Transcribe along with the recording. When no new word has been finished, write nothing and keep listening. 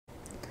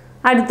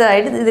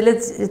അടുത്തതായിട്ട് ഇതിൽ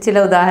ചില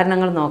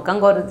ഉദാഹരണങ്ങൾ നോക്കാം.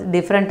 കുറച്ച്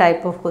ഡിഫറെൻറ്റ്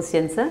ടൈപ്പ് ഓഫ്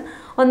ക്വസ്റ്റ്യൻസ്.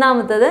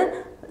 ഒന്നാമത്തത്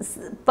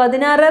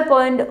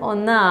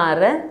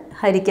 16.16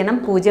 ഹരിക്കണം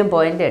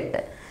 0.8.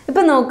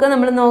 ഇപ്പം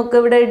നമ്മൾ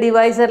ഇവിടെ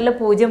ഡിവൈസറിൽ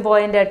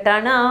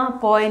 0.8 ആ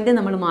പോയിൻ്റ്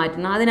നമ്മൾ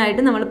മാറ്റണം.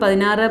 അതിനായിട്ട് നമ്മൾ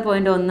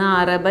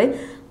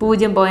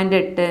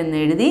 16.16/0.8 എന്ന്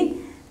എഴുതി.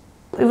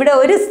 ഇവിടെ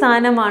ഒരു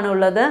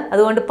സ്ഥാനമാണുള്ളത്,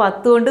 അതുകൊണ്ട്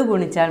 10 കൊണ്ട്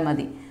ഗുണിച്ചാൽ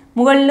മതി.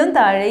 മുകളിലും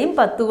താഴെയും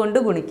 10 കൊണ്ട്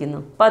ഗുണിക്കുന്നു.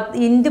 10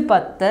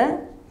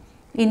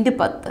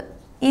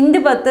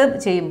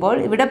 ചെയ്യുമ്പോൾ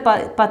ഇവിടെ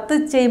 10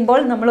 ചെയ്യുമ്പോൾ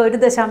നമ്മൾ ഒരു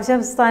ദശാംശ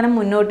സ്ഥാനം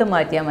മുന്നോട്ട്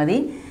മാറ്റിയാൽ മതി.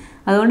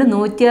 അതുകൊണ്ട്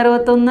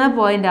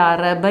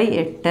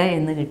 161.6/8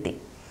 എന്ന് കിട്ടി.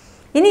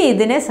 ഇനി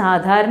ഇതിനെ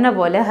സാധാരണ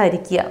പോലെ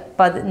ഹരിക്കുക.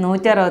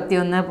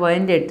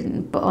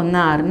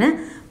 161.16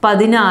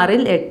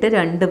 16ൽ 8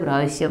 2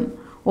 പ്രാവശ്യം,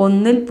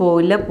 1ൽ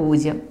പോയില്ല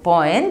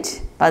 0,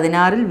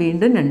 16ൽ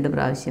വീണ്ടും 2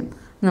 പ്രാവശ്യം.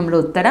 നമ്മുടെ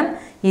ഉത്തരം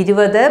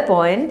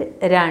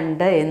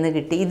 20.2 എന്ന്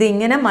കിട്ടി.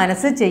 ഇതിങ്ങനെ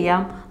മനസ്സിൽ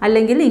ചെയ്യാം,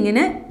 അല്ലെങ്കിൽ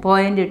ഇങ്ങനെ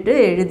പോയിൻ്റ് ഇട്ട്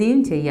എഴുതിയും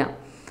ചെയ്യാം.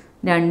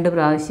 2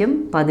 പ്രാവശ്യം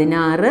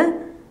 16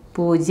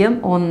 0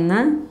 1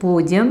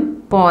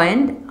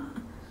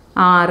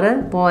 0 6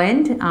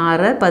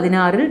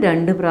 16ൽ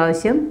 2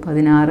 പ്രാവശ്യം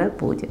 16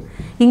 0.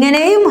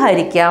 ഇങ്ങനെയും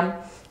ഹരിക്കാം,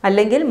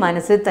 അല്ലെങ്കിൽ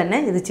മനസ്സിൽ തന്നെ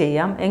ഇത്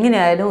ചെയ്യാം.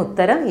 എങ്ങനെയായാലും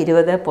ഉത്തരം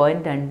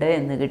 20.2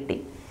 എന്ന് കിട്ടി.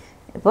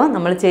 ഇപ്പോൾ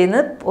നമ്മൾ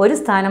ചെയ്യുന്നത് ഒരു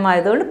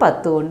സ്ഥാനമായതുകൊണ്ട്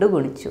 10 കൊണ്ട്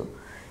ഗുണിച്ചു.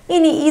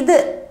 ഇനി ഇത്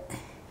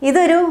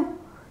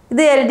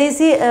LDC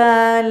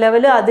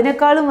ലെവൽ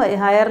അതിനേക്കാളും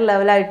ഹയർ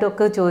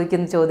ലെവലായിട്ടൊക്കെ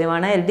ചോദിക്കുന്ന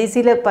ചോദ്യമാണ്.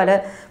 LDCയിൽ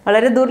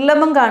വളരെ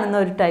ദുർലഭം കാണുന്ന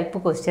ഒരു ടൈപ്പ്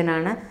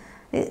ക്വസ്റ്റ്യനാണ്.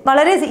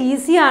 വളരെ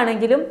ഈസി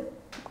ആണെങ്കിലും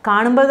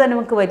കാണുമ്പോൾ തന്നെ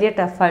നമുക്ക് വലിയ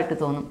ടഫായിട്ട്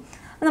തോന്നും.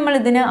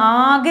 നമ്മളിതിന്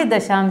ആകെ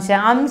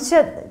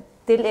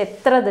അംശത്തിൽ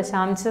എത്ര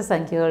ദശാംശ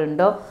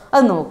സംഖ്യകളുണ്ടോ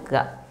അത് നോക്കുക.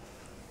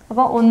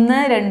 അപ്പോൾ 1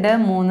 2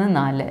 3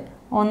 4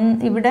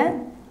 ഇവിടെ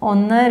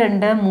 1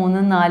 2 3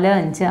 4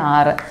 5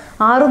 6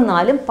 6ഉം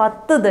 4ഉം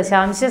 10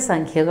 ദശാംശ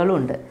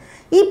സംഖ്യകളുണ്ട്.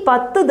 ഈ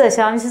 10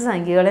 ദശാംശ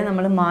സംഖ്യകളെ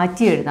നമ്മൾ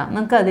മാറ്റി എഴുതാം.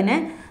 നമുക്കതിനെ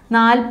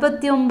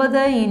 49 ×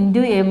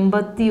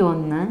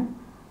 81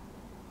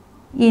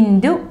 ×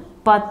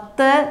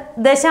 10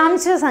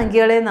 ദശാംശ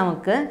സംഖ്യകളെ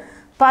നമുക്ക്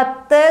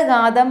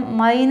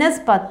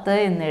 10⁻−10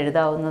 എന്ന്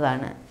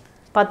എഴുതാവുന്നതാണ്.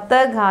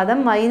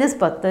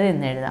 10⁻−10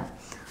 എന്ന് എഴുതാം.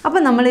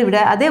 അപ്പോൾ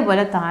നമ്മളിവിടെ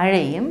അതേപോലെ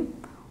താഴെയും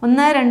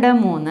 1 2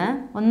 3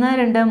 1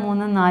 2 3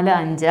 4 5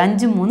 5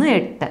 3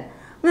 8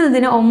 അങ്ങനെ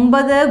ഇതിന്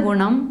 9 ×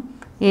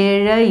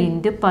 7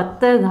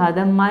 ×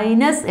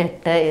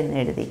 10⁻−8 എന്ന്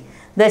എഴുതി.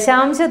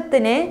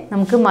 ദശാംശത്തിനെ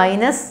നമുക്ക്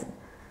മൈനസ്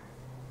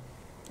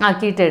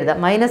ആക്കിയിട്ട് എഴുതാം.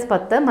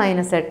 -10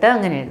 -8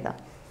 അങ്ങനെ എഴുതാം.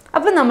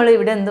 അപ്പം നമ്മൾ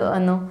ഇവിടെ എന്ത്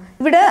വന്നു?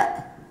 ഇവിടെ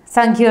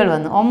സംഖ്യകൾ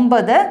വന്നു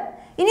 9.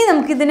 ഇനി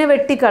നമുക്കിതിനെ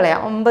വെട്ടിക്കളയാം.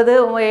 9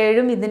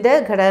 7 ഇതിൻ്റെ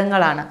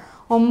ഘടകങ്ങളാണ്.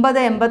 9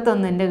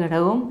 81ൻ്റെ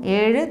ഘടകവും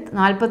 7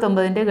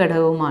 49ൻ്റെ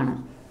ഘടകവുമാണ്.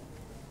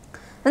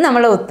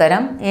 നമ്മളെ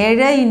ഉത്തരം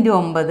 7 ×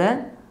 9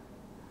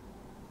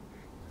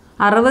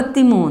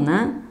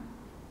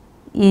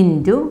 63 ×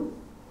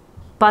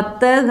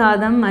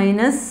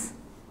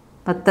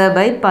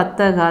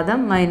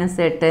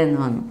 10⁻10/10⁻−8 എന്ന്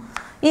വന്നു.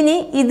 ഇനി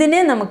ഇതിനെ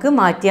നമുക്ക്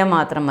മാറ്റിയാൽ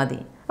മാത്രം മതി.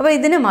 അപ്പോൾ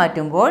ഇതിനെ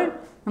മാറ്റുമ്പോൾ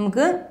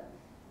നമുക്ക്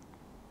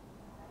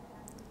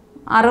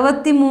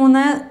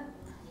 63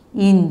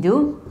 ×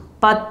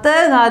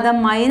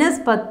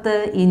 10⁻−10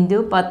 ×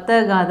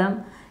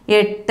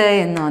 10⁻8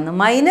 എന്ന് വന്നു.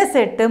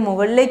 -8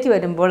 മുകളിലേക്ക്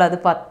വരുമ്പോൾ അത്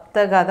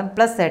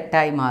 10⁻+8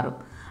 ആയി മാറും.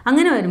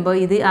 അങ്ങനെ വരുമ്പോൾ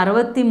ഇത്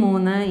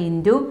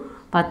 63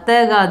 ×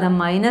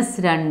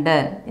 10⁻−2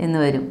 എന്ന്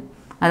വരും.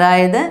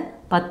 അതായത്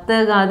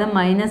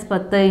 10⁻−10 ×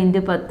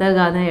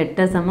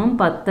 10⁻8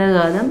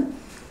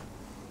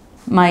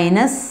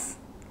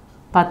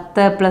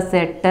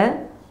 10⁻10+8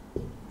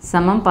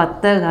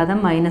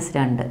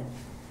 10⁻−2.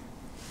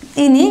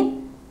 ഇനി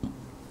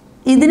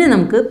ഇതിന്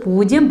നമുക്ക്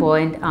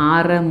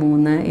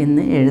 0.63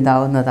 എന്ന്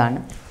എഴുതാവുന്നതാണ്.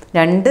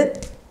 2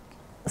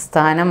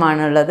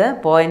 സ്ഥാനമാണുള്ളത്,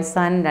 പോയിൻ്റ്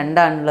സ്ഥാനം 2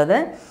 ആണുള്ളത്.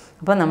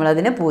 അപ്പോൾ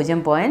നമ്മളതിന്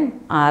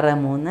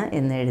 0.63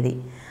 എന്ന് എഴുതി.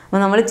 അപ്പോൾ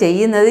നമ്മൾ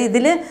ചെയ്യുന്നത്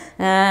ഇതിൽ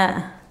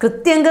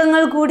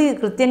കൃത്യംഗങ്ങൾ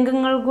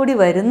കൂടി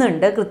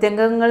വരുന്നുണ്ട്.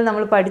 കൃത്യംഗങ്ങൾ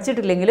നമ്മൾ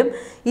പഠിച്ചിട്ടില്ലെങ്കിലും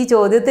ഈ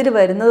ചോദ്യത്തിൽ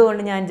വരുന്നത്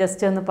കൊണ്ട് ഞാൻ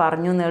ജസ്റ്റ് ഒന്ന്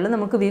പറഞ്ഞു എന്നേ ഉള്ളൂ.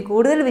 നമുക്ക്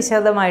കൂടുതൽ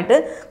വിശദമായിട്ട്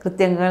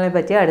കൃത്യംഗങ്ങളെ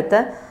പറ്റി അടുത്ത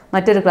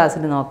മറ്റൊരു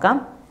ക്ലാസ്സിൽ നോക്കാം.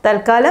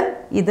 തൽക്കാലം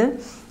ഇത്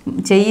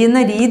ചെയ്യുന്ന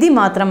രീതി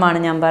മാത്രമാണ്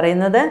ഞാൻ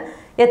പറയുന്നത്.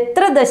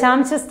 എത്ര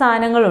ദശാംശ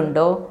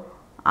സ്ഥാനങ്ങളുണ്ടോ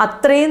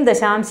അത്രയും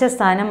ദശാംശ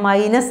സ്ഥാനം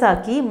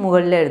മൈനസാക്കി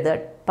മുകളിൽ എഴുതുക.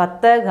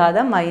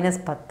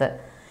 10⁻−10,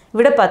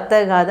 ഇവിടെ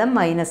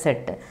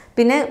 10⁻−8.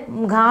 പിന്നെ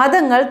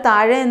ഘാതങ്ങൾ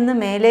താഴെ നിന്ന്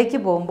മേലേക്ക്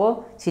പോകുമ്പോൾ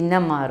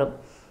ചിഹ്നം മാറും.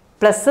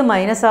 പ്ലസ്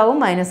മൈനസ് ആവും,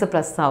 മൈനസ്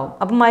പ്ലസ് ആവും.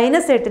 അപ്പം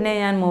 -8നെ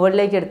ഞാൻ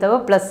മുകളിലേക്ക്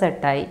എടുത്തപ്പോൾ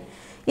 +8 ആയി.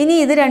 ഇനി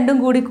ഇത് രണ്ടും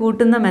കൂടി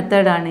കൂട്ടുന്ന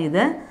മെത്തേഡാണ്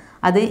ഇത്.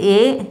 അത്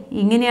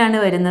ഇങ്ങനെയാണ്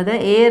വരുന്നത്.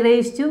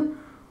 a⁴x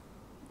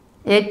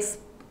 ×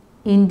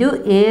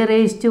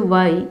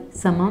 a⁴y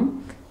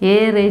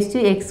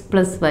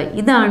a⁴x+y.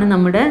 ഇതാണ്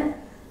നമ്മുടെ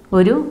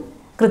ഒരു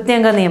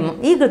കൃത്യംഗ നിയമം.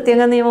 ഈ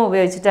കൃത്യംഗ നിയമം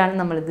ഉപയോഗിച്ചിട്ടാണ്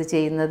നമ്മളിത്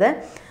ചെയ്യുന്നത്.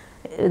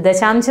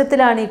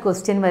 ദശാംശത്തിലാണ് ഈ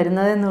ക്വസ്റ്റ്യൻ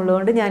വരുന്നത്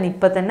എന്നുള്ളതുകൊണ്ട് ഞാൻ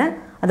ഇപ്പം തന്നെ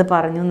അത്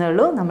പറഞ്ഞു എന്നേ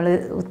ഉള്ളൂ. നമ്മൾ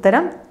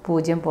ഉത്തരം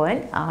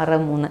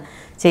 0.63.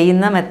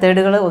 ചെയ്യുന്ന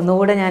മെത്തേഡുകൾ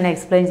ഒന്നുകൂടെ ഞാൻ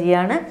എക്സ്പ്ലെയിൻ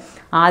ചെയ്യാണ്.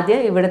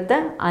 ആദ്യം ഇവിടുത്തെ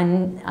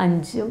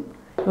 5ഉം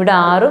ഇവിടെ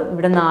 6ഉം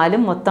ഇവിടെ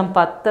 4ഉം മൊത്തം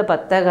 10,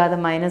 10 -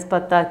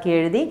 10 ആക്കി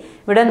എഴുതി.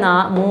 ഇവിടെ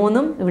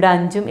 3ഉം ഇവിടെ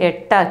 5ഉം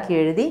 8 ആക്കി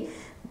എഴുതി.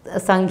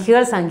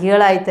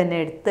 സംഖ്യകളായി തന്നെ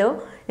എടുത്തു.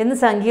 എന്ന്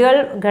സംഖ്യകൾ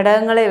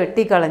ഘടകങ്ങളെ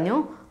വെട്ടിക്കളഞ്ഞു.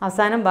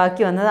 അവസാനം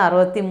ബാക്കി വന്നത്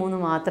 63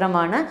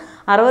 മാത്രമാണ്.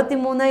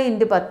 63 ×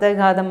 10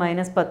 - 10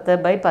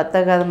 /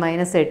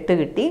 10 - 8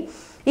 കിട്ടി.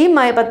 ഈ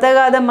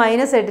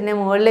 10 - 8നെ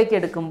മുകളിലേക്ക്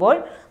എടുക്കുമ്പോൾ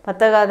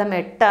 10 -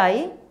 8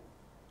 ആയി.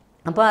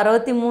 അപ്പോൾ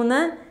 63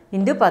 ×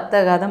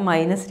 10 -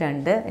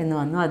 2 എന്ന്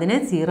വന്നു. അതിന്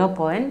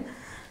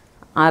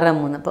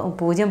 0.63 അപ്പോൾ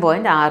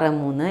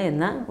 0.63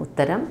 എന്ന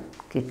ഉത്തരം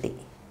കിട്ടി.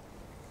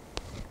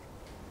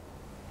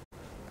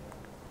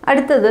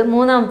 അടുത്തത്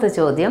മൂന്നാമത്തെ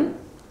ചോദ്യം.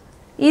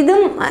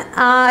 ഇതും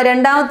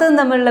രണ്ടാമത്തതും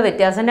തമ്മിലുള്ള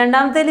വ്യത്യാസം.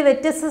 രണ്ടാമത്തേൽ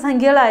വ്യത്യസ്ത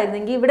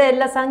സംഖ്യകളായിരുന്നെങ്കിൽ ഇവിടെ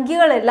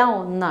സംഖ്യകളെല്ലാം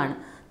ഒന്നാണ്.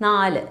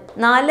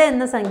 4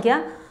 എന്ന സംഖ്യ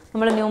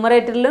നമ്മൾ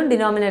ന്യൂമറേറ്ററിലും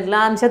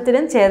ഡിനോമിനേറ്ററിലും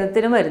അംശത്തിലും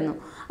ഛേദത്തിലും വരുന്നു.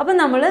 അപ്പം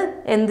നമ്മൾ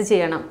എന്ത്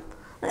ചെയ്യണം?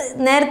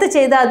 നേരത്തെ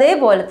ചെയ്ത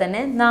അതേപോലെ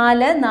തന്നെ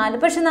 4.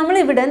 പക്ഷെ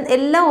നമ്മളിവിടെ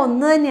എല്ലാം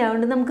ഒന്ന്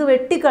തന്നെയായതുകൊണ്ട് നമുക്ക്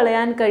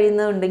വെട്ടിക്കളയാൻ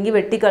കഴിയുന്നതുണ്ടെങ്കിൽ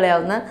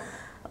വെട്ടിക്കളയാവുന്ന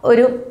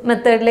ഒരു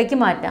മെത്തേഡിലേക്ക്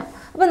മാറ്റാം.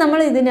 അപ്പോൾ നമ്മൾ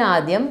ഇതിന്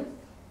ആദ്യം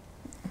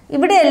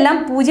ഇവിടെ എല്ലാം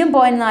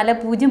 0.4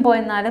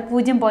 0.4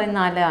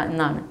 0.4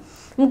 എന്നാണ്.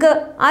 നമുക്ക്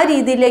ആ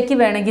രീതിയിലേക്ക്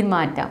വേണമെങ്കിൽ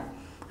മാറ്റാം,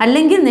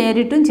 അല്ലെങ്കിൽ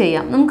നേരിട്ടും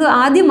ചെയ്യാം. നമുക്ക്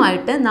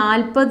ആദ്യമായിട്ട്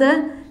 40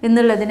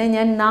 എന്നുള്ളതിനെ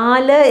ഞാൻ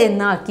 4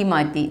 എന്നാക്കി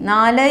മാറ്റി.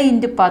 4 ×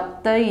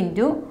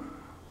 10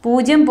 ×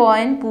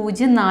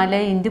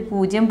 0.04 ×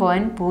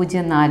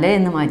 0.04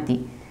 എന്ന് മാറ്റി.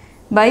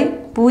 ബൈ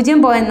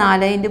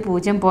 0.4 ×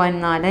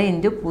 0.4 ×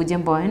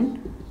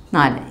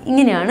 0.4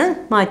 ഇങ്ങനെയാണ്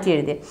മാറ്റി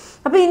എഴുതിയത്.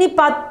 അപ്പോൾ ഇനി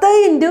 10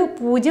 ×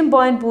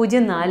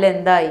 0.04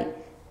 എന്തായി?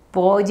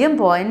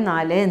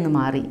 0.4 എന്ന്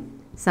മാറി.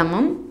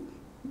 സമം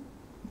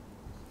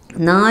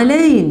 4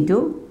 ×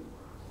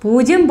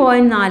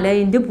 0.4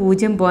 ×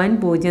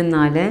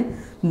 0.04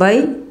 ബൈ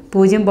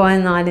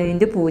 0.4 ×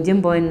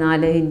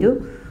 0.4 ×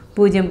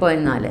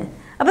 0.4.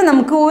 അപ്പം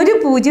നമുക്ക് ഒരു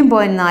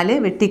 0.4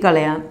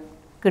 വെട്ടിക്കളയാം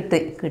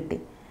കിട്ടി.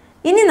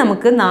 ഇനി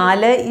നമുക്ക്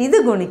 4 ഇത്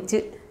ഗുണിച്ച്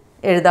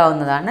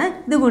എഴുതാവുന്നതാണ്.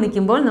 ഇത്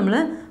ഗുണിക്കുമ്പോൾ നമ്മൾ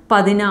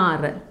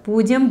 16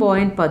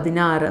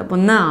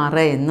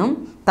 0.16 എന്നും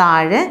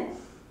താഴെ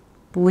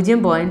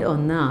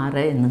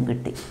 0.16 എന്നും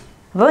കിട്ടി.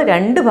 അപ്പോൾ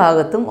രണ്ട്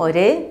ഭാഗത്തും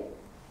ഒരേ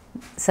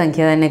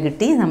സംഖ്യ തന്നെ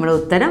കിട്ടി. നമ്മുടെ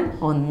ഉത്തരം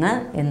 1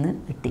 എന്ന്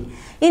കിട്ടി.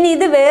 ഇനി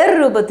ഇത് വേറെ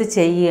രൂപത്തിൽ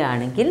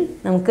ചെയ്യുകയാണെങ്കിൽ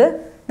നമുക്ക്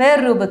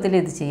വേറെ രൂപത്തിൽ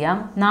ഇത് ചെയ്യാം.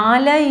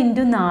 4 ×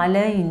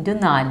 4 ×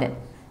 4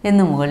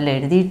 എന്ന് മുകളിൽ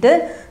എഴുതിയിട്ട്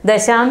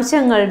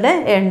ദശാംശങ്ങളുടെ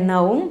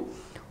എണ്ണവും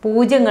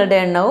പൂജ്യങ്ങളുടെ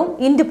എണ്ണവും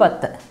 ×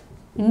 10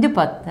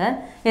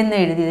 എന്ന്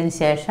എഴുതിയതിന്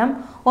ശേഷം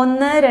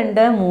 1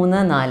 2 3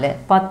 4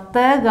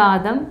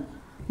 10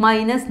 -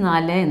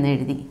 4 എന്ന്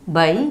എഴുതി.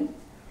 ബൈ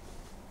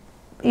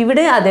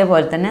ഇവിടെ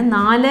അതേപോലെ തന്നെ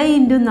 4 ×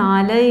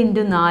 4 ×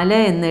 4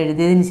 എന്ന്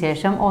എഴുതിയതിന്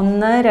ശേഷം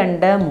 1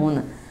 2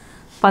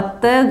 3 10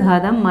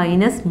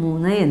 -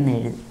 3 എന്ന്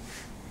എഴുതി.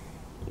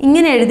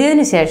 ഇങ്ങനെ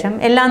എഴുതിയതിന് ശേഷം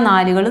എല്ലാ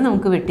 4കളും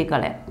നമുക്ക്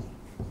വെട്ടിക്കളയാം.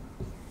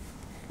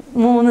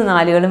 3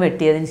 4കളും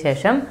വെട്ടിയതിന്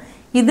ശേഷം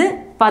ഇത്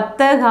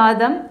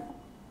 10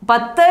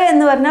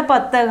 എന്ന് പറഞ്ഞാൽ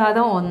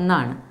 10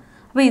 1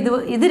 അപ്പോൾ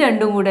ഇത്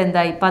രണ്ടും കൂടെ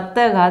എന്തായി?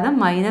 10 -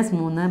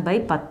 3 ബൈ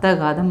 10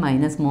 -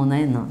 3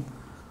 എന്ന്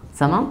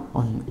സമം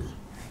 1.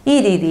 ഈ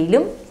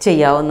രീതിയിലും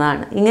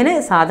ചെയ്യാവുന്നതാണ്. ഇങ്ങനെ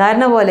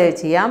സാധാരണ പോലെ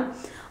ചെയ്യാം,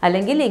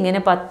 അല്ലെങ്കിൽ ഇങ്ങനെ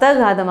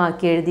 10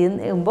 ആക്കി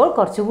എഴുതിയുമ്പോൾ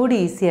കുറച്ചുകൂടി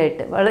ഈസി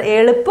ആയിട്ട് വളരെ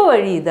എളുപ്പ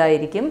വഴി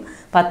ഇതായിരിക്കും.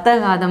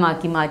 10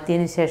 ആക്കി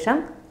മാറ്റിയതിന് ശേഷം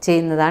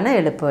ചെയ്യുന്നതാണ്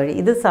എളുപ്പ വഴി.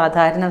 ഇത്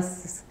സാധാരണ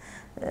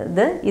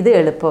ഇത്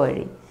എളുപ്പ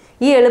വഴി.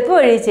 ഈ എളുപ്പ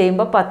വഴി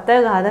ചെയ്യുമ്പോൾ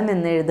 10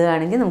 എന്ന്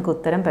എഴുതുകയാണെങ്കിൽ നമുക്ക്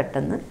ഉത്തരം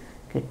പെട്ടെന്ന്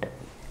കിട്ടും.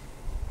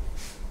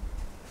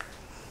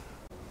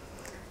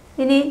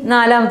 ഇനി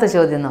നാലാമത്തെ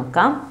ചോദ്യം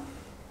നോക്കാം.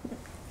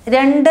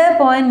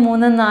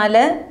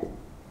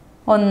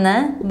 2.341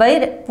 ബൈ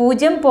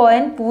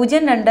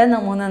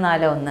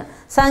 0.0234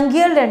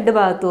 സംഖ്യകൾ രണ്ട്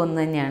ഭാഗത്തും ഒന്ന്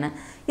തന്നെയാണ്.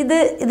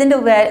 ഇതിൻ്റെ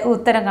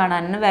ഉത്തരം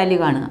കാണാനാണ് വാല്യൂ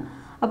കാണുക.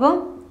 അപ്പം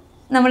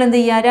നമ്മൾ എന്ത്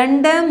ചെയ്യുക?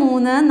 2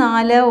 3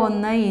 4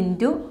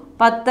 1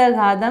 ×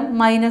 10 -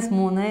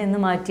 -3 എന്ന്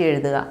മാറ്റി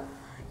എഴുതുക.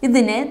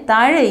 ഇതിനെ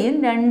താഴെയും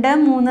 2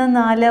 3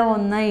 4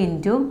 1 ×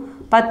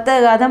 10 -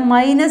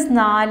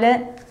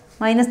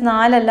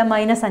 -4 അല്ല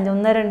 -5 1 2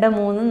 3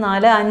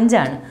 4 5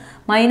 ആണ്.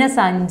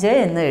 -5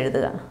 എന്ന്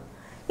എഴുതുക.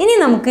 ഇനി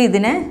നമുക്ക്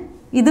ഇതിനെ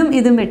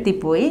ഇതും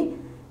വെട്ടിപ്പോയി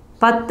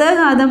 10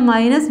 -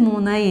 -3 ×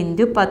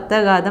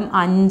 10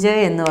 - 5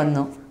 എന്ന്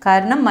വന്നു.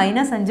 കാരണം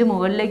 -5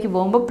 മുകളിലേക്ക്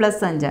പോകുമ്പോൾ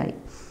 +5 ആയി.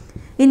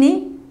 ഇനി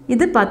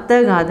ഇത് 10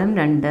 -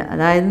 2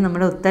 അതായത്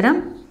നമ്മുടെ ഉത്തരം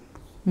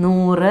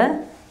 100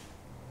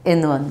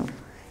 എന്ന് വന്നു.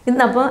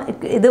 ഇന്നപ്പോൾ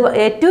ഇത്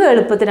ഏറ്റവും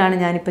എളുപ്പത്തിലാണ്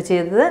ഞാനിപ്പോൾ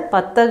ചെയ്തത്.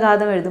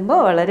 10 എഴുതുമ്പോൾ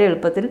വളരെ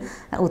എളുപ്പത്തിൽ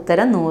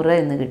ഉത്തരം 100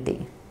 എന്ന് കിട്ടി.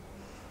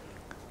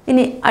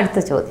 ഇനി അടുത്ത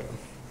ചോദ്യം.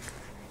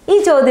 ഈ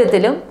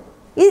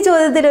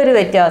ചോദ്യത്തിലൊരു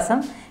വ്യത്യാസം.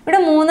 ഇവിടെ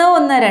 3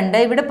 1 2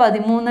 ഇവിടെ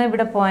 13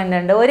 ഇവിടെ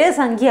 0.2 ഒരേ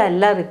സംഖ്യ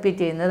അല്ല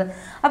റിപ്പീറ്റ് ചെയ്യുന്നത്.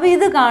 അപ്പോൾ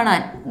ഇത്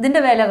കാണാൻ ഇതിൻ്റെ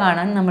വില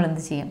കാണാൻ നമ്മൾ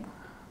എന്ത് ചെയ്യും?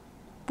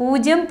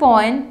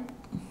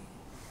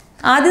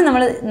 ആദ്യം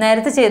നമ്മൾ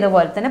നേരത്തെ ചെയ്ത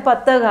പോലെ തന്നെ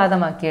 10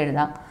 ഘാതമാക്കി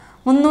എഴുതാം.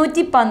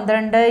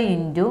 312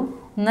 into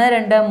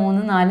 1 2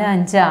 3 4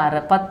 5 6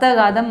 10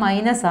 ഘാതം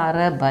minus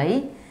 6 by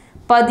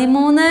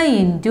 13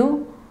 into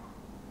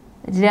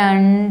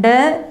 2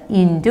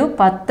 into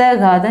 10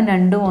 ഘാതം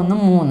 2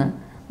 1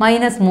 3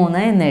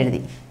 -3 എന്ന്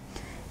എഴുതി.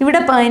 ഇവിടെ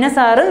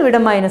 -6 ഇവിടെ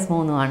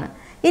 -3 ആണ്.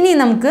 ഇനി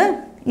നമുക്ക്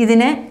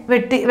ഇതിനെ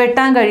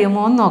വെട്ടാൻ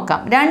കഴിയുമോ എന്ന് നോക്കാം.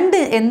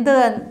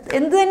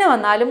 എന്ത് തന്നെ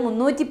വന്നാലും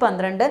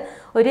 312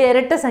 ഒരു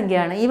ഇരട്ട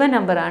സംഖ്യയാണ്, ഈവൻ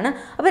നമ്പറാണ്.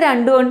 അപ്പോൾ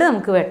 2 കൊണ്ട്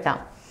നമുക്ക് വെട്ടാം.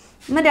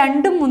 അപ്പോൾ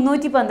 2ഉം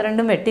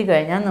 312ഉം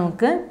വെട്ടിക്കഴിഞ്ഞാൽ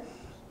നമുക്ക്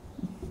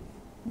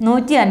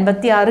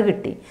 156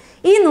 കിട്ടി.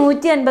 ഈ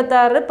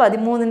 156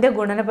 13ൻ്റെ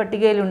ഗുണന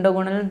പട്ടികയിലുണ്ടോ,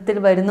 ഗുണനത്തിൽ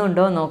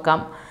വരുന്നുണ്ടോ നോക്കാം.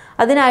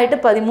 അതിനായിട്ട്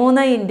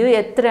 13 ഇൻറ്റു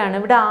എത്രയാണ്,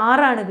 ഇവിടെ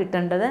 6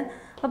 കിട്ടേണ്ടത്.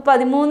 അപ്പോൾ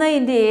 13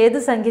 ഇൻറ്റു ഏത്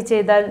സംഖ്യ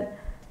ചെയ്താൽ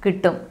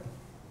കിട്ടും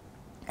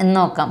എന്ന്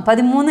നോക്കാം.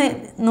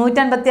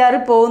 156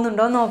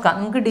 പോകുന്നുണ്ടോ നോക്കാം.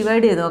 നമുക്ക്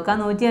ഡിവൈഡ് ചെയ്ത് നോക്കാം.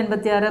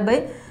 156/13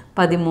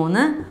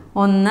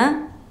 1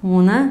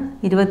 3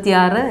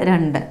 26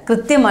 2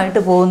 കൃത്യമായിട്ട്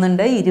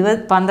പോകുന്നുണ്ട്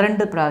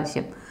 12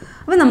 പ്രാവശ്യം.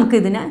 അപ്പോൾ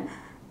നമുക്കിതിന്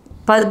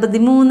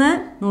 13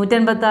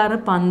 156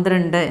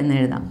 12 എന്ന്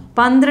എഴുതാം.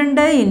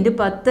 12 ഇൻറ്റു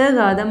 10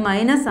 ഘാതം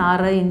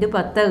 -6 ഇൻറ്റു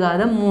 10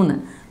 ഘാതം 3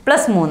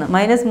 +3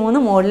 -3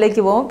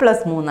 മുകളിലേക്ക് പോകും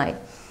 +3 ആയി.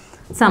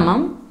 സമം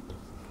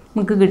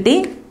നമുക്ക് കിട്ടി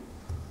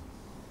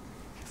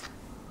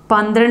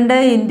 12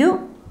 ഇൻറ്റു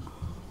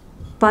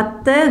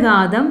 10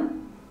 ഘാതം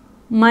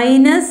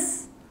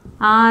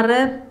 -6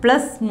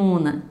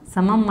 +3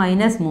 സമം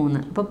 -3.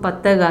 അപ്പോൾ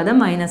 10 ഘാതം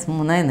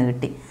 -3 എന്ന്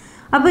കിട്ടി.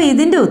 അപ്പോൾ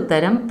ഇതിൻ്റെ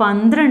ഉത്തരം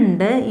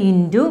 12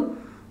 ഇൻറ്റു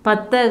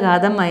 10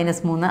 ഘാതം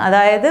 -3.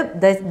 അതായത്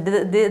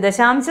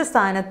ദശാംശ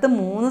സ്ഥാനത്ത്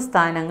 3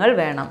 സ്ഥാനങ്ങൾ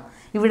വേണം.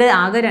 ഇവിടെ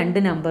ആകെ 2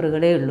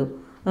 നമ്പറുകളേ ഉള്ളൂ.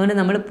 അതുകൊണ്ട്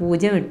നമ്മൾ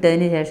 0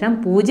 ഇട്ടതിന് ശേഷം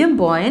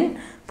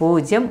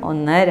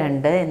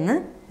 0.012 എന്ന്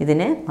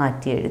ഇതിനെ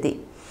മാറ്റി എഴുതി.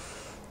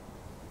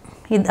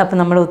 അപ്പോൾ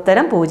നമ്മുടെ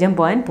ഉത്തരം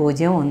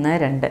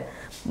 0.012.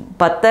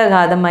 10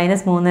 ഘാതം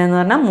 -3 എന്ന്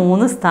പറഞ്ഞാൽ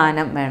 3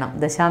 സ്ഥാനം വേണം.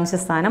 ദശാംശ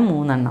സ്ഥാനം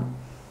 3 എണ്ണം.